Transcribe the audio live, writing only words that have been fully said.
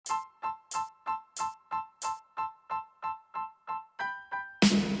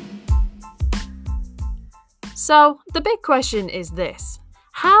So, the big question is this.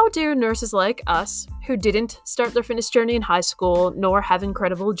 How do nurses like us, who didn't start their fitness journey in high school nor have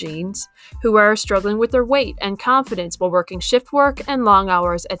incredible genes, who are struggling with their weight and confidence while working shift work and long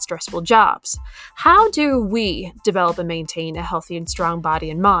hours at stressful jobs, how do we develop and maintain a healthy and strong body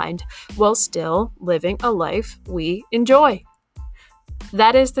and mind while still living a life we enjoy?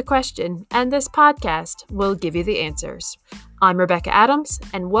 That is the question, and this podcast will give you the answers. I'm Rebecca Adams,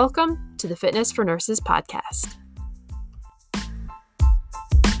 and welcome to the Fitness for Nurses podcast.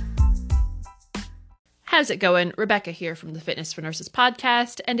 How's it going? Rebecca here from the Fitness for Nurses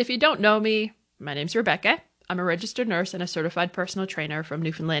podcast. And if you don't know me, my name's Rebecca. I'm a registered nurse and a certified personal trainer from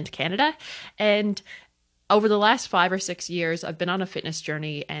Newfoundland, Canada. And over the last 5 or 6 years, I've been on a fitness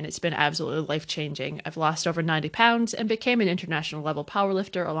journey and it's been absolutely life-changing. I've lost over 90 pounds and became an international level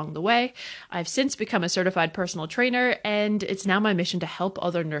powerlifter along the way. I've since become a certified personal trainer, and it's now my mission to help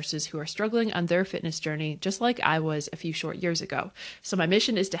other nurses who are struggling on their fitness journey, just like I was a few short years ago. So my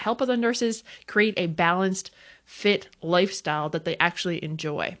mission is to help other nurses create a balanced, fit lifestyle that they actually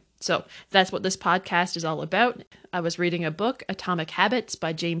enjoy. So that's what this podcast is all about. I was reading a book, Atomic Habits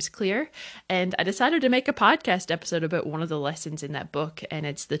by James Clear, and I decided to make a podcast episode about one of the lessons in that book, and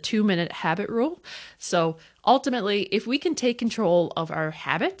it's the 2-minute habit rule. So ultimately, if we can take control of our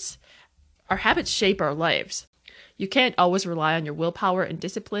habits shape our lives. You can't always rely on your willpower and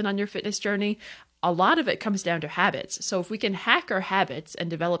discipline on your fitness journey. A lot of it comes down to habits. So if we can hack our habits and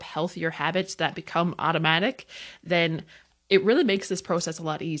develop healthier habits that become automatic, then it really makes this process a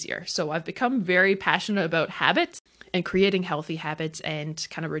lot easier. So I've become very passionate about habits and creating healthy habits and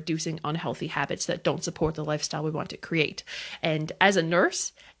kind of reducing unhealthy habits that don't support the lifestyle we want to create. And as a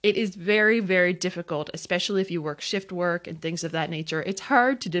nurse, it is very, very difficult, especially if you work shift work and things of that nature. It's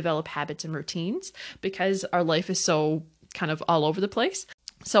hard to develop habits and routines because our life is so kind of all over the place.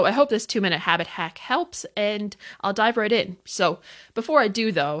 So I hope this 2-minute habit hack helps, and I'll dive right in. So before I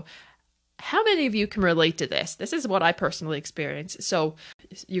do though, how many of you can relate to this? This is what I personally experience. So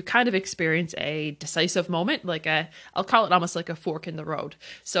you kind of experience a decisive moment, I'll call it almost like a fork in the road.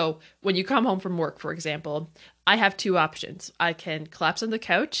 So when you come home from work, for example, I have 2 options. I can collapse on the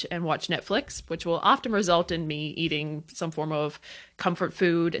couch and watch Netflix, which will often result in me eating some form of comfort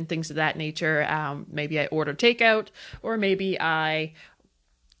food and things of that nature. Maybe I order takeout, or maybe I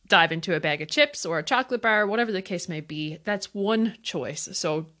dive into a bag of chips or a chocolate bar, whatever the case may be. That's one choice.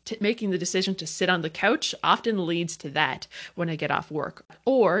 So making the decision to sit on the couch often leads to that when I get off work.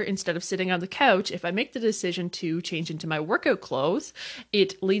 Or instead of sitting on the couch, if I make the decision to change into my workout clothes,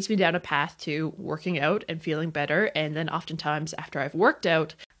 it leads me down a path to working out and feeling better. And then oftentimes after I've worked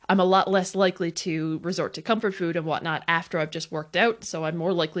out, I'm a lot less likely to resort to comfort food and whatnot after I've just worked out. So I'm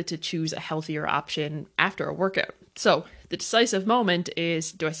more likely to choose a healthier option after a workout. So the decisive moment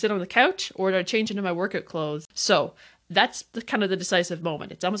is, do I sit on the couch or do I change into my workout clothes? So that's the kind of the decisive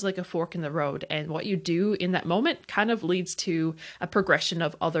moment. It's almost like a fork in the road. And what you do in that moment kind of leads to a progression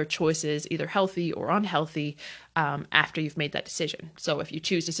of other choices, either healthy or unhealthy, after you've made that decision. So if you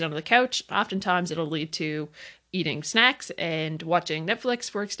choose to sit on the couch, oftentimes it'll lead to eating snacks and watching Netflix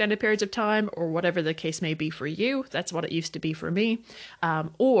for extended periods of time, or whatever the case may be for you. That's what it used to be for me.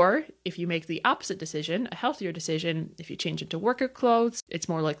 Or if you make the opposite decision, a healthier decision, if you change into workout clothes, it's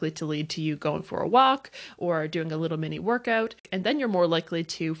more likely to lead to you going for a walk or doing a little mini workout. And then you're more likely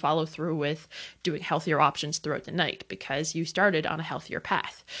to follow through with doing healthier options throughout the night because you started on a healthier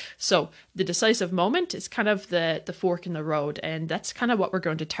path. So the decisive moment is kind of the fork in the road. And that's kind of what we're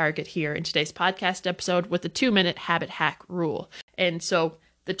going to target here in today's podcast episode with the 2-minute habit hack rule. And so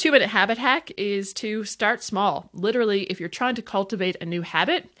the 2-minute habit hack is to start small. Literally, if you're trying to cultivate a new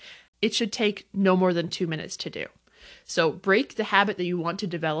habit, it should take no more than 2 minutes to do. So break the habit that you want to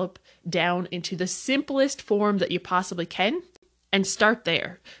develop down into the simplest form that you possibly can and start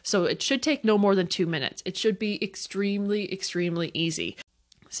there. So it should take no more than 2 minutes. It should be extremely, extremely easy.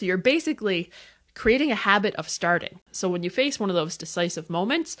 So you're basically creating a habit of starting. So when you face one of those decisive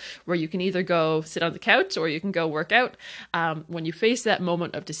moments where you can either go sit on the couch or you can go work out, when you face that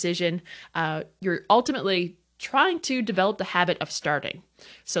moment of decision, you're ultimately trying to develop the habit of starting.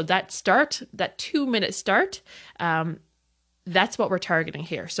 So that 2-minute start, that's what we're targeting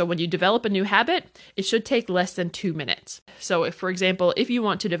here. So when you develop a new habit, it should take less than 2 minutes. So if, for example, if you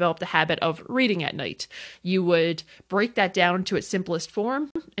want to develop the habit of reading at night, you would break that down to its simplest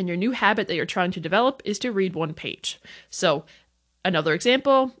form. And your new habit that you're trying to develop is to read 1 page. So another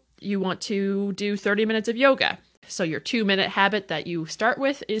example, you want to do 30 minutes of yoga. So your 2-minute habit that you start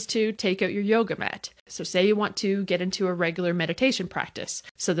with is to take out your yoga mat. So say you want to get into a regular meditation practice.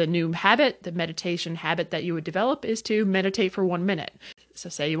 So the new habit, the meditation habit that you would develop is to meditate for 1 minute. So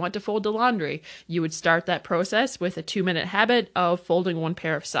say you want to fold the laundry, you would start that process with a 2-minute habit of folding one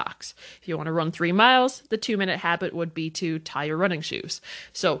pair of socks. If you want to run 3 miles, the 2-minute habit would be to tie your running shoes.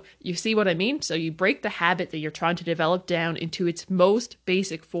 So you see what I mean? So you break the habit that you're trying to develop down into its most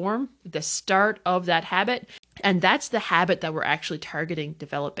basic form, the start of that habit. And that's the habit that we're actually targeting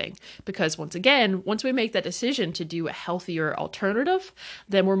developing. Because once again, once we make that decision to do a healthier alternative,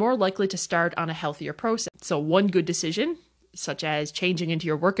 then we're more likely to start on a healthier process. So one good decision, such as changing into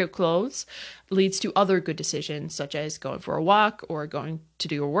your workout clothes, leads to other good decisions, such as going for a walk or going to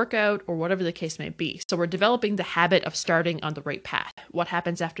do a workout or whatever the case may be. So we're developing the habit of starting on the right path. What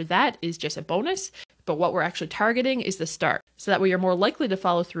happens after that is just a bonus, but what we're actually targeting is the start. So that way you're more likely to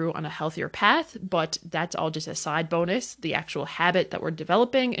follow through on a healthier path, but that's all just a side bonus. The actual habit that we're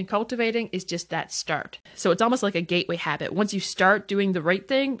developing and cultivating is just that start. So it's almost like a gateway habit. Once you start doing the right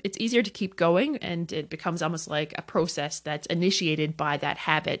thing, it's easier to keep going, and it becomes almost like a process that's initiated by that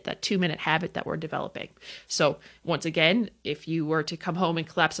habit, that 2-minute habit that we're developing. So once again, if you were to come home and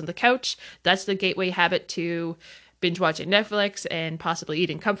collapse on the couch, that's the gateway habit to binge watching Netflix and possibly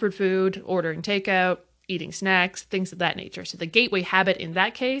eating comfort food, ordering takeout, eating snacks, things of that nature. So the gateway habit in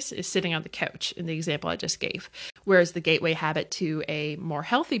that case is sitting on the couch in the example I just gave. Whereas the gateway habit to a more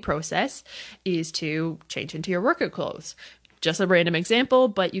healthy process is to change into your workout clothes. Just a random example,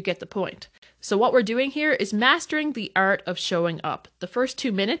 but you get the point. So what we're doing here is mastering the art of showing up. The first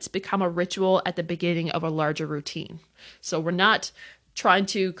 2 minutes become a ritual at the beginning of a larger routine. So we're not trying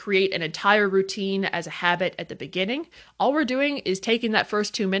to create an entire routine as a habit at the beginning. All we're doing is taking that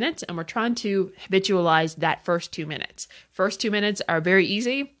first 2 minutes and we're trying to habitualize that first 2 minutes. First 2 minutes are very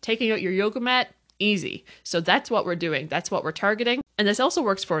easy. Taking out your yoga mat, easy. So that's what we're doing. That's what we're targeting. And this also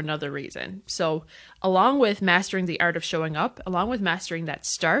works for another reason. So along with mastering the art of showing up, along with mastering that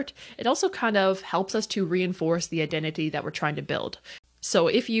start, it also kind of helps us to reinforce the identity that we're trying to build. So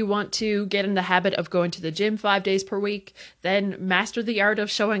if you want to get in the habit of going to the gym 5 days per week, then master the art of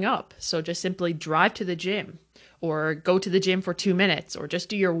showing up. So just simply drive to the gym or go to the gym for 2 minutes or just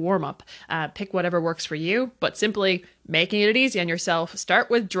do your warm up. Pick whatever works for you, but simply making it easy on yourself. Start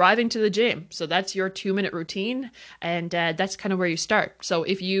with driving to the gym. So that's your 2-minute routine. And that's kind of where you start. So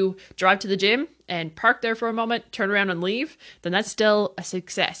if you drive to the gym and park there for a moment, turn around and leave, then that's still a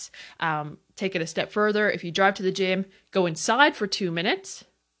success. Take it a step further. If you drive to the gym, go inside for 2 minutes,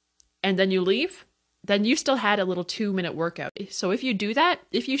 and then you leave, then you still had a little 2-minute workout. So if you do that,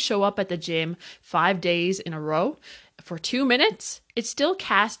 if you show up at the gym 5 days in a row for 2 minutes, it still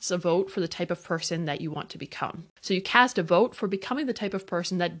casts a vote for the type of person that you want to become. So you cast a vote for becoming the type of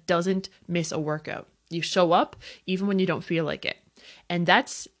person that doesn't miss a workout. You show up even when you don't feel like it. And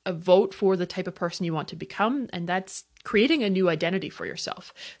that's a vote for the type of person you want to become. And that's creating a new identity for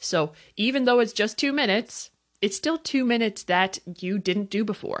yourself. So even though it's just 2 minutes, it's still 2 minutes that you didn't do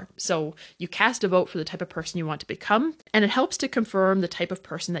before. So you cast a vote for the type of person you want to become, and it helps to confirm the type of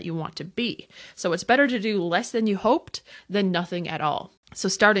person that you want to be. So it's better to do less than you hoped than nothing at all. So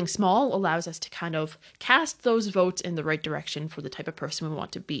starting small allows us to kind of cast those votes in the right direction for the type of person we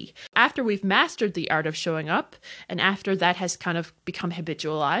want to be. After we've mastered the art of showing up, and after that has kind of become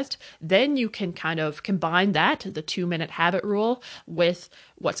habitualized, then you can kind of combine that, the 2-minute habit rule, with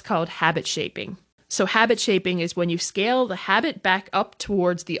what's called habit shaping. So habit shaping is when you scale the habit back up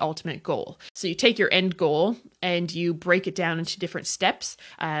towards the ultimate goal. So you take your end goal and you break it down into different steps,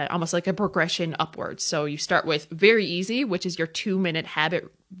 almost like a progression upwards. So you start with very easy, which is your 2-minute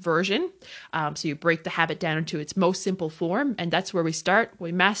habit version. So you break the habit down into its most simple form, and that's where we start.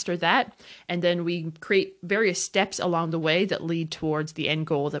 We master that, and then we create various steps along the way that lead towards the end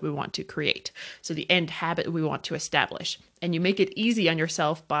goal that we want to create. So the end habit we want to establish. And you make it easy on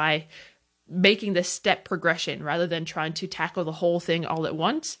yourself by making this step progression rather than trying to tackle the whole thing all at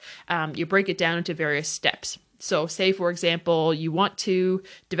once. You break it down into various steps. So say, for example, you want to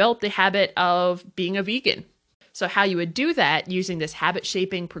develop the habit of being a vegan. So how you would do that using this habit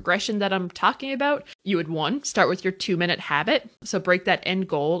shaping progression that I'm talking about, you would start with your 2-minute habit. So break that end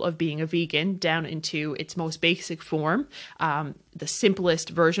goal of being a vegan down into its most basic form, the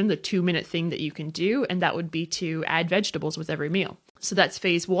simplest version, the 2-minute thing that you can do. And that would be to add vegetables with every meal. So that's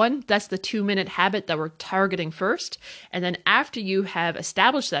phase 1. That's the 2-minute habit that we're targeting first. And then after you have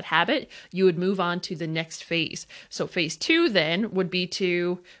established that habit, you would move on to the next phase. So phase 2 then would be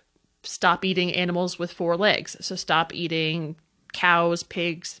to stop eating animals with 4 legs. So stop eating cows,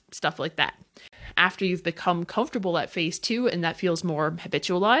 pigs, stuff like that. After you've become comfortable at phase 2 and that feels more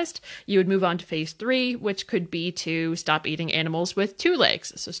habitualized, you would move on to phase 3, which could be to stop eating animals with 2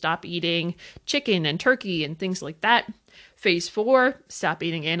 legs. So stop eating chicken and turkey and things like that. Phase 4, stop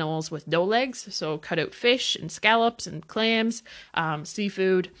eating animals with no legs. So cut out fish and scallops and clams,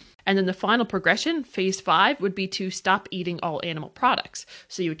 seafood. And then the final progression, phase 5, would be to stop eating all animal products.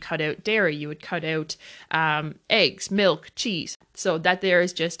 So you would cut out dairy, you would cut out eggs, milk, cheese. So that there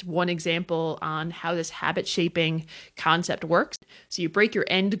is just one example on how this habit shaping concept works. So you break your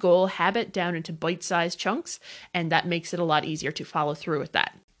end goal habit down into bite-sized chunks, and that makes it a lot easier to follow through with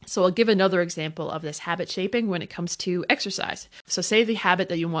that. So I'll give another example of this habit shaping when it comes to exercise. So say the habit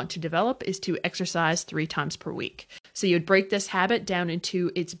that you want to develop is to exercise 3 times per week. So you'd break this habit down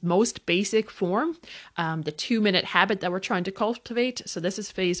into its most basic form, the 2-minute habit that we're trying to cultivate. So this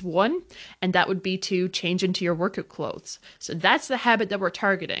is phase 1, and that would be to change into your workout clothes. So that's the habit that we're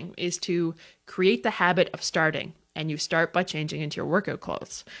targeting, is to create the habit of starting. And you start by changing into your workout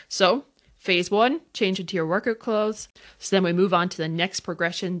clothes. So phase 1, change into your workout clothes. So then we move on to the next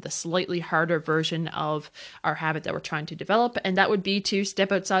progression, the slightly harder version of our habit that we're trying to develop. And that would be to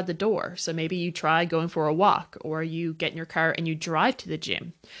step outside the door. So maybe you try going for a walk, or you get in your car and you drive to the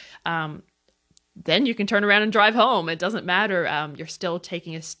gym. Then you can turn around and drive home. It doesn't matter. You're still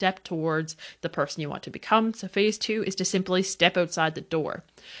taking a step towards the person you want to become. So phase 2 is to simply step outside the door.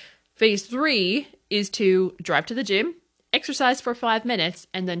 Phase 3 is to drive to the gym, exercise for 5 minutes,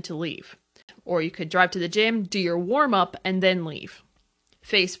 and then to leave. Or you could drive to the gym, do your warm-up, and then leave.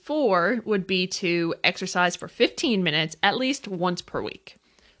 Phase 4 would be to exercise for 15 minutes at least once per week.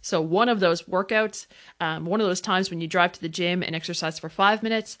 So one of those workouts, one of those times when you drive to the gym and exercise for 5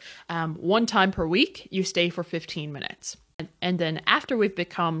 minutes, one time per week, you stay for 15 minutes. And then after we've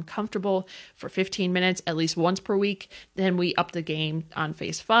become comfortable for 15 minutes, at least once per week, then we up the game on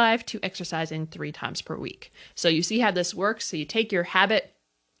phase 5 to exercising 3 times per week. So you see how this works. So you take your habit,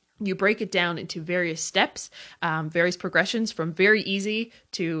 you break it down into various steps, various progressions from very easy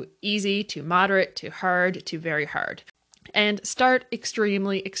to moderate to hard to very hard. And start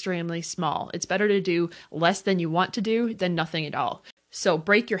extremely, extremely small. It's better to do less than you want to do than nothing at all. So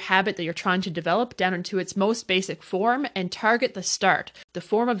break your habit that you're trying to develop down into its most basic form and target the start, the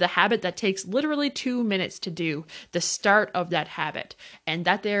form of the habit that takes literally 2 minutes to do, the start of that habit. And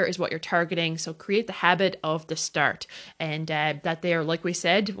that there is what you're targeting. So create the habit of the start. And that there, like we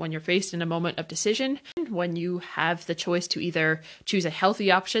said, when you're faced in a moment of decision, when you have the choice to either choose a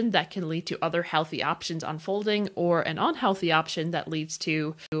healthy option that can lead to other healthy options unfolding, or an unhealthy option that leads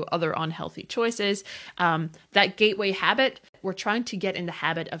to other unhealthy choices, that gateway habit, we're trying to get in the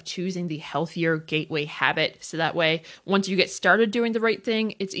habit of choosing the healthier gateway habit. So that way, once you get started doing the right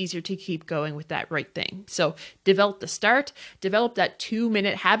thing, it's easier to keep going with that right thing. So develop the start, develop that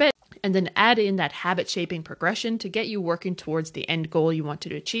 2-minute habit, and then add in that habit shaping progression to get you working towards the end goal you want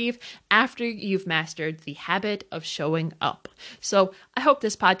to achieve after you've mastered the habit of showing up. So I hope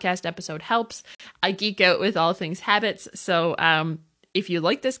this podcast episode helps. I geek out with all things habits. So, if you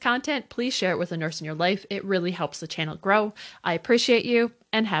like this content, please share it with a nurse in your life. It really helps the channel grow. I appreciate you,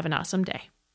 and have an awesome day.